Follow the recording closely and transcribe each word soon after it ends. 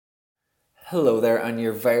Hello there, and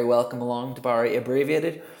you're very welcome along to Barry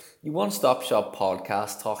Abbreviated, your one-stop shop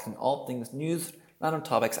podcast talking all things news, random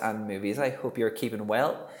topics, and movies. I hope you're keeping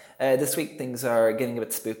well. This week things are getting a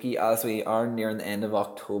bit spooky as we are nearing the end of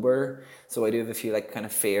October, so I do have a few kind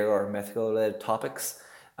of fair or mythical related topics,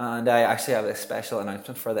 and I actually have a special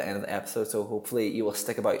announcement for the end of the episode, so hopefully you will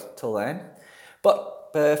stick about till then. But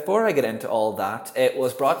before I get into all that, it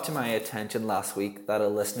was brought to my attention last week that a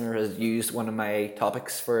listener has used one of my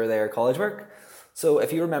topics for their college work. So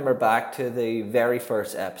if you remember back to the very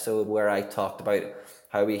first episode where I talked about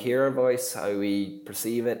how we hear our voice, how we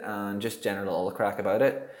perceive it, and just general all the crack about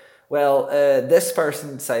it, well, this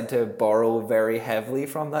person decided to borrow very heavily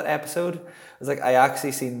from that episode. It's like I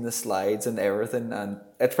actually seen the slides and everything, and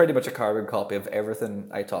it's pretty much a carbon copy of everything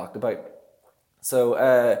I talked about. So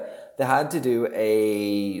they had to do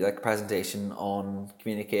a presentation on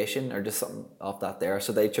communication or just something off that there.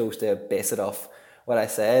 So they chose to base it off what I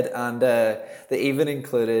said, and they even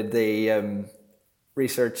included the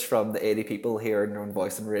research from the 80 people hearing their own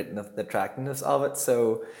voice and rating of the attractiveness of it.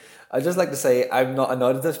 So I'd just like to say I'm not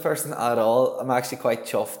annoyed at this person at all. I'm actually quite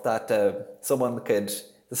chuffed that someone could,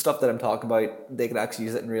 the stuff that I'm talking about, they could actually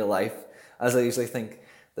use it in real life, as I usually think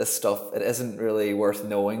this stuff, it isn't really worth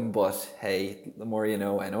knowing, but hey, the more you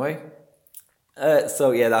know anyway.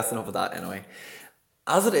 So yeah, that's enough of that anyway.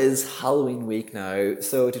 As it is Halloween week now,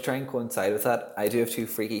 so to try and coincide with that, I do have two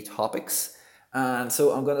freaky topics. And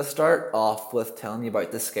so I'm going to start off with telling you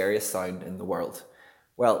about the scariest sound in the world.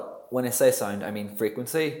 Well, when I say sound, I mean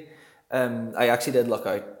frequency. I actually did look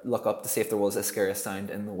up to see if there was a scariest sound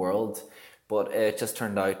in the world, but it just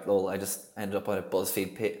turned out, well, I just ended up on a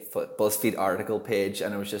BuzzFeed article page,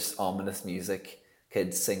 and it was just ominous music,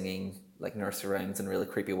 kids singing like nursery rhymes in a really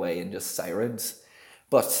creepy way, and just sirens.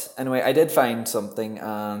 But anyway, I did find something,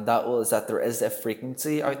 and that was that there is a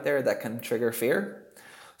frequency out there that can trigger fear.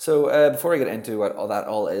 So before I get into what all that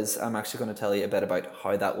all is, I'm actually going to tell you a bit about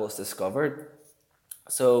how that was discovered.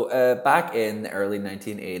 So back in the early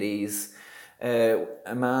 1980s,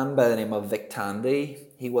 a man by the name of Vic Tandy,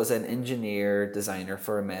 he was an engineer designer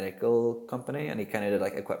for a medical company, and he kind of did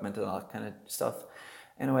like equipment and all that kind of stuff.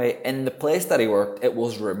 Anyway, in the place that he worked, it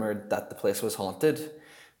was rumored that the place was haunted,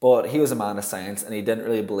 but he was a man of science and he didn't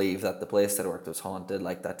really believe that the place that he worked was haunted.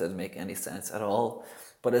 Like, that didn't make any sense at all.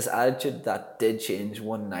 But his attitude that did change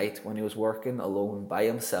one night when he was working alone by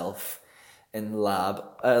himself in the lab.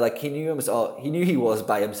 He knew he was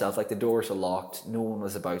by himself. Like, the doors were locked, no one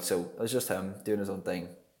was about, so it was just him doing his own thing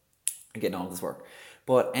and getting on with his work.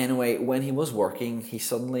 But anyway, when he was working, he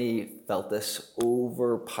suddenly felt this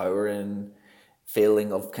overpowering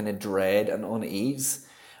feeling of kind of dread and unease,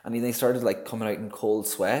 and he started like coming out in cold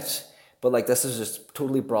sweat. But like, this was just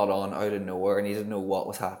totally brought on out of nowhere, and he didn't know what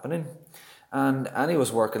was happening. And he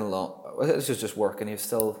was working along. This was just working. He was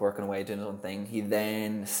still working away doing his own thing. He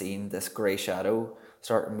then seen this grey shadow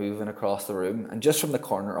start moving across the room, and just from the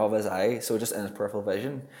corner of his eye, so just in his peripheral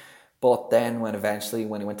vision. But then when he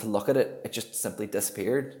went to look at it, it just simply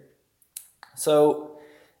disappeared. So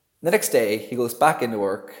the next day, he goes back into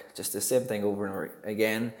work, just the same thing over and over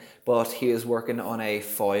again, but he is working on a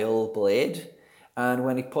foil blade. And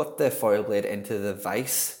when he put the foil blade into the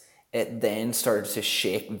vise, it then started to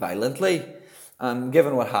shake violently. And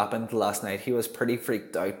given what happened last night, he was pretty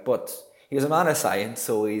freaked out, but he was a man of science,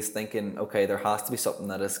 so he's thinking, okay, there has to be something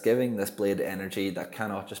that is giving this blade energy that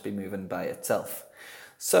cannot just be moving by itself.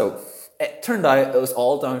 So it turned out it was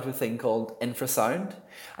all down to a thing called infrasound.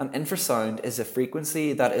 And infrasound is a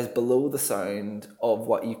frequency that is below the sound of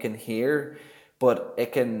what you can hear, but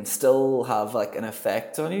it can still have like an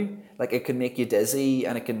effect on you. Like, it can make you dizzy,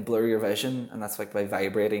 and it can blur your vision, and that's like by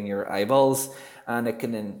vibrating your eyeballs. And it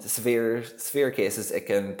can, in severe cases, it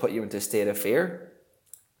can put you into a state of fear.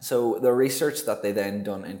 So the research that they then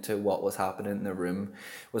done into what was happening in the room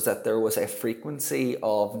was that there was a frequency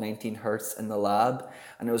of 19 hertz in the lab,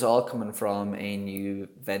 and it was all coming from a new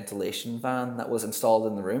ventilation fan that was installed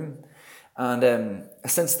in the room. And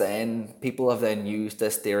since then, people have then used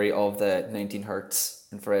this theory of the 19 hertz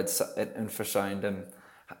infrasound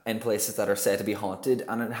in places that are said to be haunted,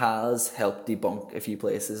 and it has helped debunk a few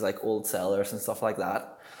places like old cellars and stuff like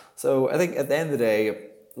that. So I think at the end of the day,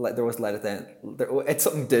 like, there was light at the end. It's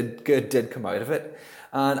something good did come out of it.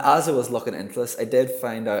 And as I was looking into this, I did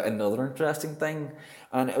find out another interesting thing,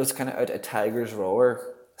 and it was kind of out a tiger's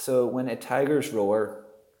roar. So when a tiger's roar,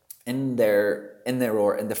 there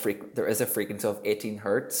is a frequency of 18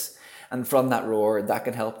 hertz, and from that roar, that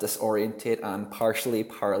can help disorientate and partially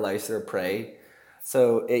paralyze their prey.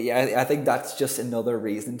 So I think that's just another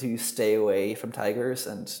reason to stay away from tigers,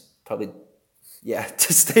 and probably, yeah,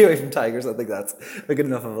 to stay away from tigers. I think that's a good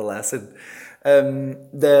enough of a lesson.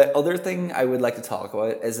 The other thing I would like to talk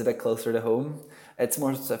about is a bit closer to home. It's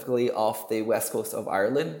more specifically off the west coast of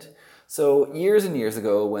Ireland. So years and years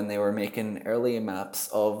ago, when they were making early maps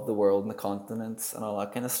of the world and the continents and all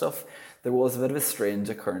that kind of stuff, there was a bit of a strange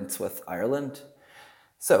occurrence with Ireland.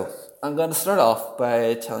 So I'm going to start off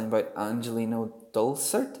by telling about Angelino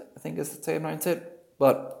Dulcert, I think is the way I pronounce it.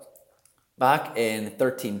 But back in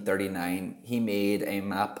 1339, he made a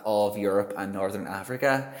map of Europe and Northern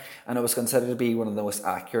Africa, and it was considered to be one of the most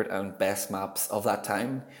accurate and best maps of that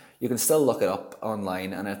time. You can still look it up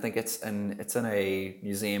online, and I think it's in a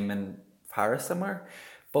museum in Paris somewhere.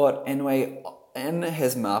 But anyway, in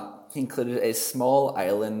his map, he included a small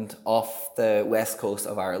island off the west coast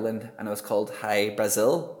of Ireland, and it was called High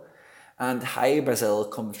Brazil. And High Brazil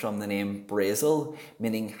comes from the name Brazil,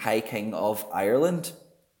 meaning High King of Ireland.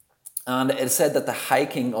 And it said that the High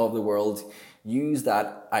King of the world used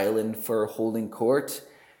that island for holding court.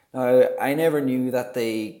 Now, I never knew that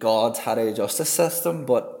the gods had a justice system,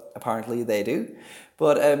 but apparently they do.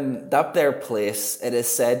 But that their place, it is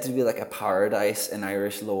said to be like a paradise in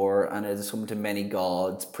Irish lore, and it is home to many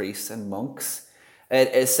gods, priests, and monks.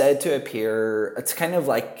 It is said to appear, it's kind of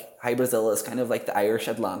like, High Brazil is kind of like the Irish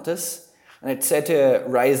Atlantis, and it's said to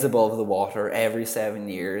rise above the water every 7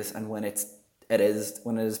 years, and when it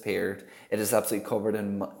is appeared, it is absolutely covered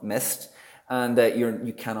in mist, and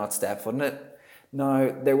you cannot step foot in it. Now,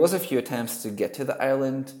 there was a few attempts to get to the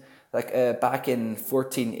island. Like back in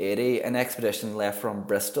 1480, an expedition left from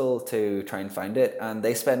Bristol to try and find it, and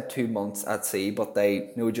they spent 2 months at sea, but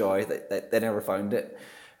no joy, they never found it.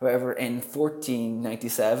 However, in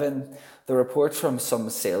 1497, the reports from some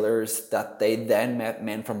sailors that they then met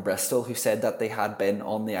men from Bristol who said that they had been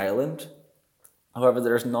on the island. However,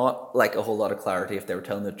 there's not like a whole lot of clarity if they were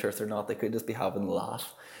telling the truth or not. They could just be having a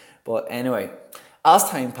laugh. But anyway, as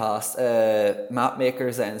time passed, map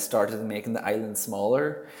makers then started making the island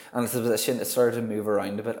smaller, and its position it started to move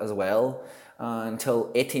around a bit as well. Until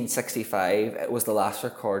 1865, it was the last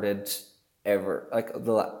recorded ever.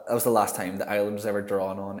 That was the last time the island was ever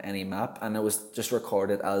drawn on any map, and it was just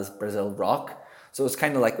recorded as Brazil Rock. So it's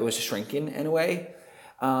kind of like it was shrinking in a way.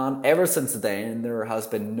 And ever since then, there has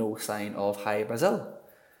been no sign of High Brazil.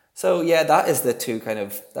 So yeah, that's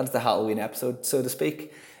the Halloween episode, so to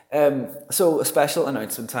speak. So a special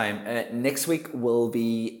announcement time. Next week will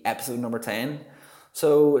be episode number 10.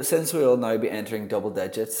 So since we will now be entering double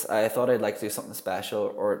digits, I thought I'd like to do something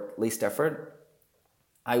special or at least different.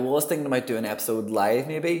 I was thinking about doing an episode live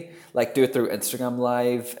maybe, like do it through Instagram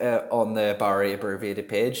live on the Barry Abbreviated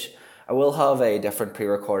page. I will have a different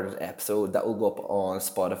pre-recorded episode that will go up on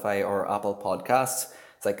Spotify or Apple Podcasts.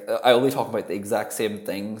 It's like I only talk about the exact same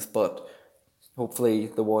things, but hopefully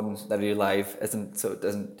the one that I do live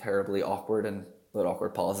isn't terribly awkward and with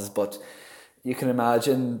awkward pauses, but you can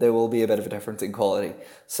imagine there will be a bit of a difference in quality.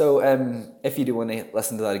 So if you do want to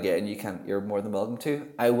listen to that again, you're more than welcome to.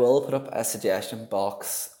 I will put up a suggestion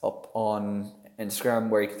box up on Instagram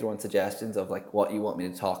where you can throw in suggestions of like what you want me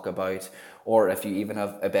to talk about, or if you even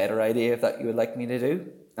have a better idea that you would like me to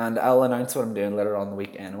do. And I'll announce what I'm doing later on in the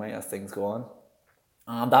week anyway as things go on.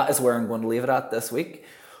 And that is where I'm going to leave it at this week.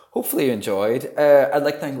 Hopefully you enjoyed. I'd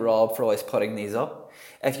like to thank Rob for always putting these up.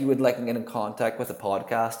 If you would like to get in contact with the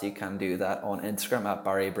podcast, you can do that on Instagram at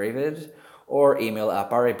Barry Abbreviated or email at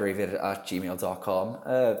barryabbreviated@gmail.com.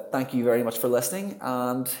 Thank you very much for listening,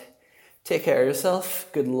 and take care of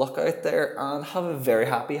yourself. Good luck out there, and have a very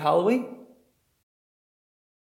happy Halloween.